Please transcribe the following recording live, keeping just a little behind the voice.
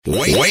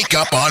Wake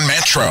up on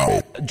Metro.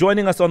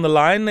 Joining us on the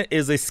line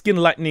is a skin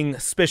lightening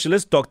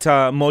specialist,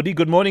 Dr. Modi.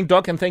 Good morning,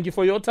 Doc, and thank you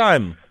for your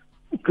time.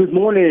 Good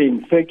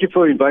morning. Thank you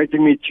for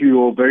inviting me to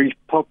your very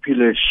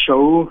popular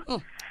show.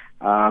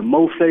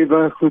 Mo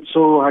Flavor,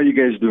 Hutso, how you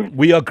guys doing?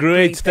 We are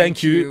great,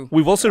 thank you.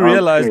 We've also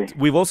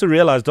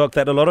realized, Doc,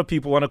 that a lot of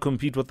people want to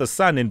compete with the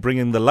sun in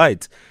bringing the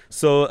light.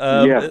 So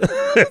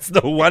it's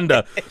no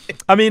wonder.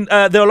 I mean,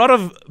 there are a lot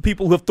of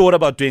people who have thought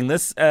about doing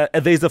this.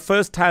 There's a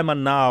first timer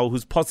now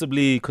who's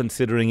possibly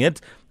considering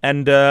it.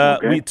 And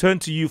we turn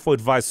to you for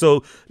advice.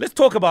 So let's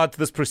talk about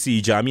this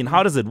procedure. I mean,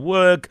 how does it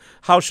work?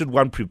 How should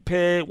one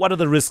prepare? What are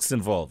the risks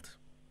involved?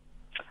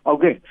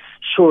 Okay,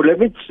 sure. Let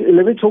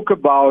me talk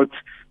about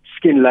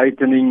skin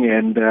lightening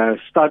and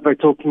start by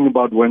talking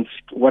about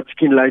what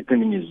skin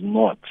lightening is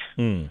not.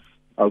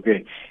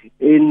 Okay.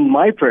 In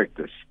my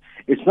practice,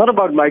 it's not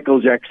about Michael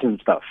Jackson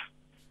stuff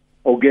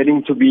or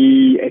getting to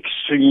be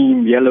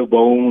extreme yellow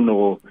bone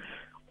or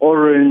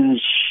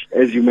orange,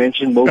 as you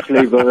mentioned, Mo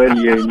Flavor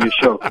earlier in your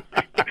show.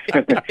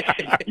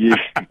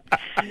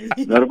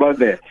 Not about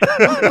that.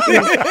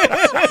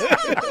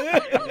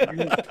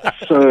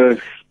 So,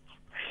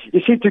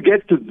 you see, to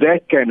get to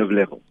that kind of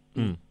level,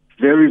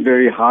 very,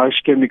 very harsh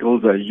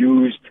chemicals are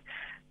used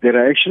that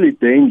are actually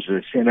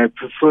dangerous, and I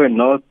prefer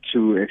not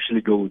to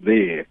actually go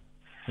there.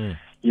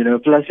 You know,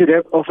 plus it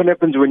often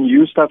happens when you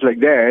use stuff like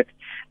that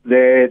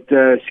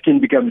skin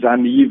becomes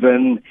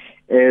uneven,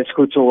 as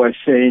Koto was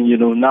saying, you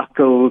know,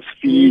 knuckles,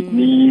 feet,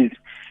 knees,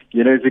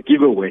 you know, it's a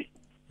giveaway.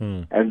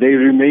 And they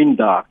remain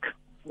dark,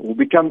 or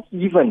become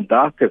even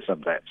darker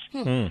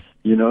sometimes,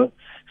 you know.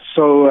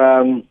 So,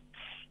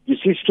 you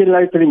see, skin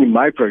lightening in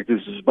my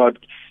practice is about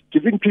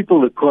giving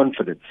people the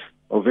confidence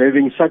of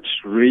having such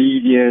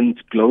radiant,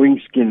 glowing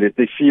skin that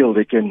they feel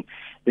they can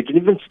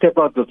even step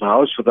out of the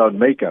house without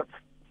makeup.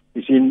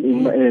 You see,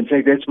 in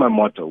fact, that's my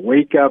motto: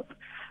 wake up,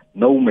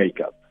 no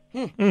makeup.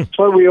 That's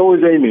what we're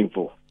always aiming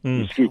for.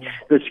 You see,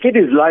 the skin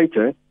is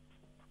lighter,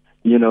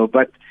 you know,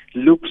 but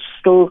looks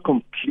still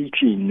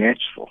completely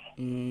natural.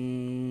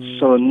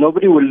 So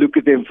nobody will look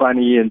at them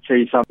funny and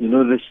say something. You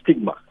know, the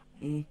stigma.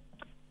 You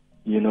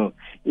know,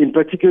 in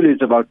particular,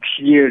 it's about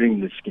clearing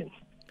the skin.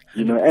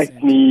 You know,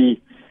 acne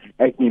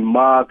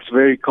marks,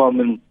 very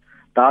common.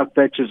 Dark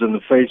patches on the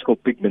face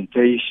called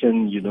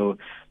pigmentation. You know,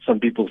 some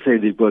people say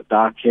they've got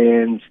dark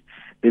hands.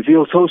 They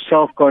feel so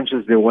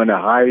self-conscious they want to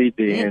hide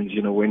their hands,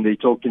 you know, when they're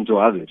talking to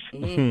others.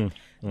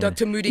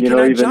 Dr. Moody, can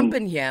I jump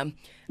in here?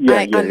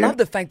 I love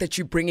the fact that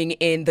you're bringing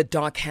in the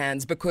dark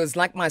hands because,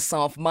 like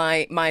myself,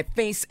 my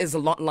face is a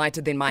lot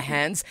lighter than my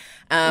hands.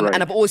 And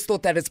I've always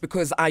thought that it's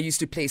because I used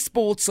to play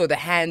sports, so the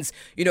hands,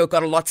 you know,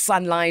 got a lot of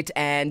sunlight.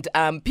 And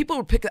people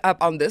would pick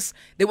up on this.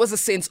 There was a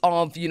sense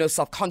of, you know,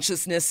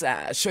 self-consciousness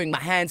showing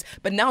my hands.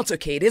 But now it's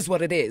okay. It is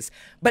what it is.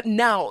 But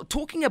now,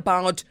 talking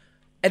about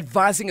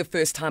advising a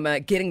first-timer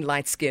getting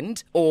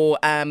light-skinned or,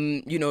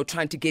 you know,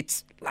 trying to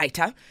get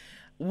lighter,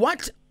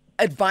 what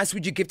advice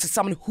would you give to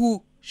someone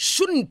who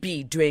shouldn't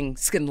be doing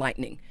skin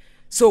lightening?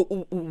 So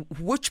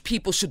which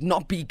people should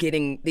not be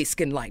getting their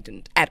skin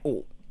lightened at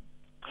all?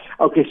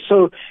 Okay,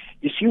 so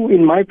you see,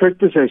 in my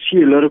practice, I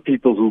see a lot of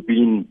people who've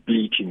been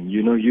bleaching,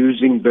 you know,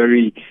 using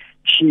very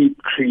cheap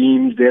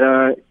creams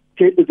that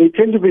they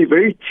tend to be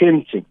very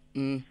tempting.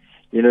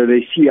 You know,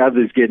 they see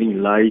others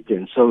getting light,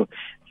 and so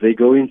they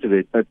go into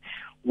it. But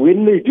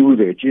when they do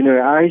that, you know,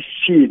 I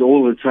see it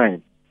all the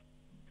time,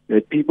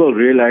 that people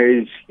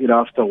realize, you know,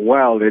 after a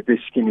while that their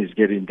skin is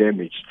getting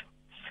damaged.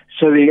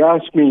 So they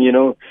ask me, you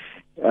know,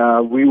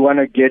 we want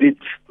to get it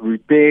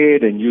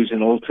repaired and use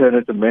an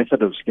alternative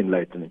method of skin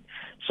lightening.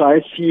 So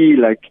I see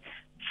like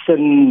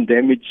thin,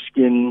 damaged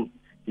skin,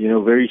 you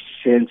know, very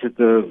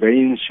sensitive,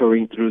 veins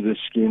showing through the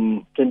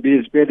skin, can be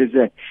as bad as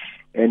that.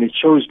 And it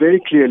shows very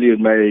clearly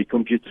in my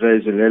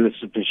computerized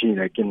analysis machine.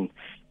 I can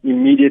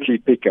immediately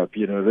pick up,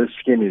 you know, this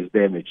skin is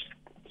damaged.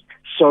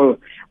 So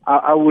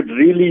I would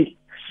really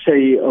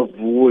say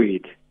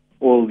avoid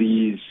all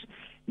these,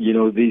 you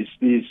know, these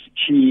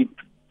cheap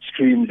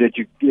creams that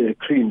you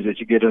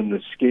get on the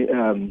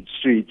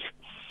streets,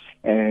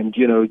 and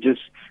you know,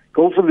 just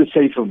go for the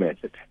safer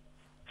method.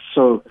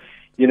 So,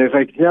 you know, if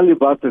I can tell you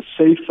about the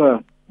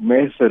safer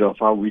method of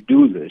how we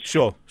do this,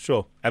 sure,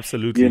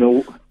 absolutely. You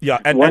know,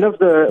 and one of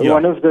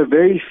the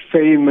very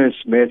famous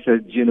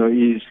methods, you know,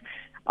 is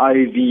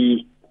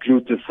IV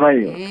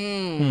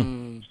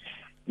glutathione.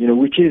 You know,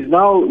 which is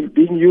now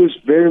being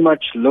used very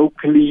much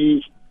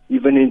locally,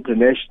 even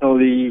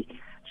internationally.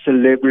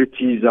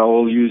 Celebrities are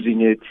all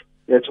using it.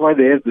 That's why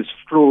they have this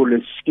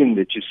flawless skin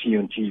that you see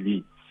on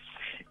TV.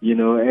 You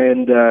know,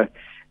 and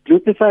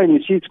glutathione,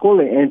 you see, it's called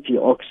an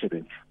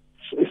antioxidant.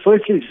 So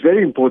firstly, it's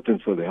very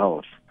important for the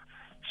health.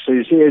 So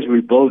you see, as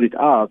we build it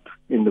up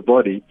in the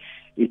body,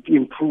 it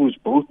improves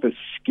both the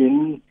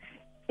skin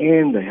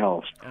and the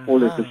health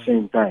all at the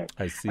same time.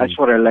 I see. That's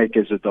what I like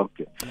as a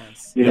doctor.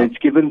 Nice. You know, it's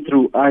given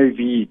through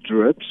IV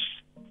drips,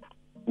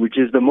 which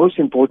is the most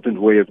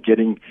important way of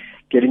getting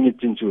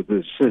it into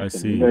the system. I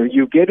see. You know,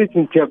 you get it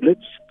in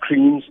tablets,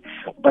 creams,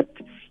 but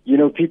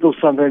people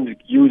sometimes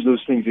use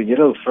those things and get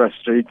a little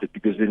frustrated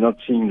because they're not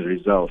seeing the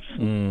results.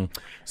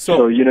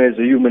 So, as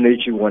a human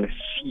nature, you want to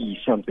see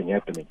something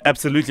happening.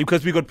 Absolutely,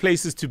 because we've got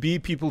places to be,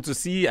 people to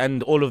see,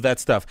 and all of that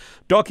stuff.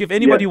 Doc, if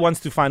anybody wants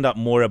to find out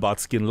more about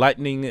Skin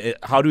Lightening,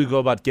 how do we go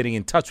about getting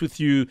in touch with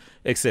you,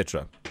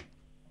 etc.?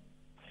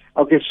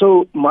 Okay,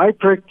 so my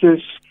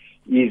practice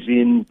is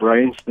in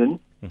Bryanston.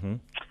 Mm-hmm.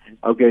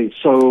 Okay,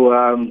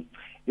 so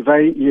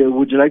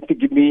would you like to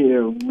give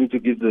me to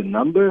give the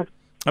number?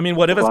 I mean,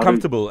 whatever's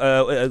comfortable.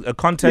 A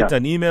contact,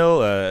 an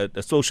email,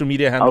 a social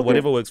media handle,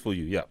 whatever works for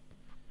you. Yeah.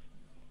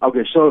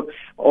 Okay, so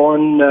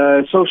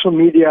on social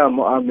media,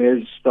 I'm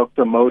as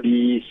Dr.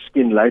 Modi,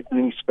 Skin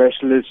Lightening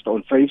Specialist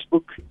on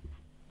Facebook.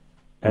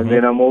 And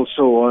then I'm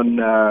also on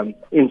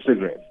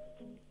Instagram.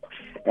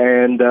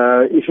 And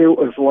if you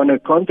want to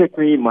contact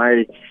me,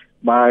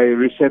 my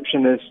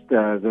receptionist,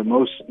 the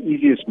most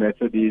easiest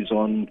method is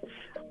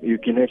you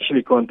can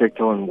actually contact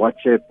her on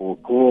WhatsApp or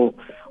call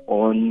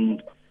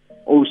on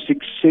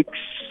 066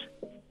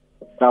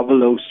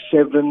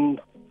 007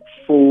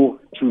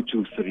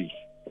 4223.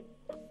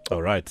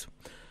 All right.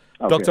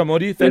 Okay. Dr.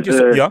 Modi, thank you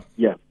so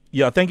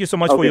Yeah, thank you so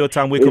much for your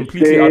time. We're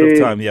completely out of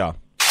time, Wake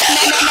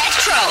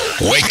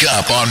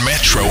up on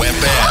Metro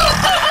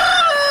FM.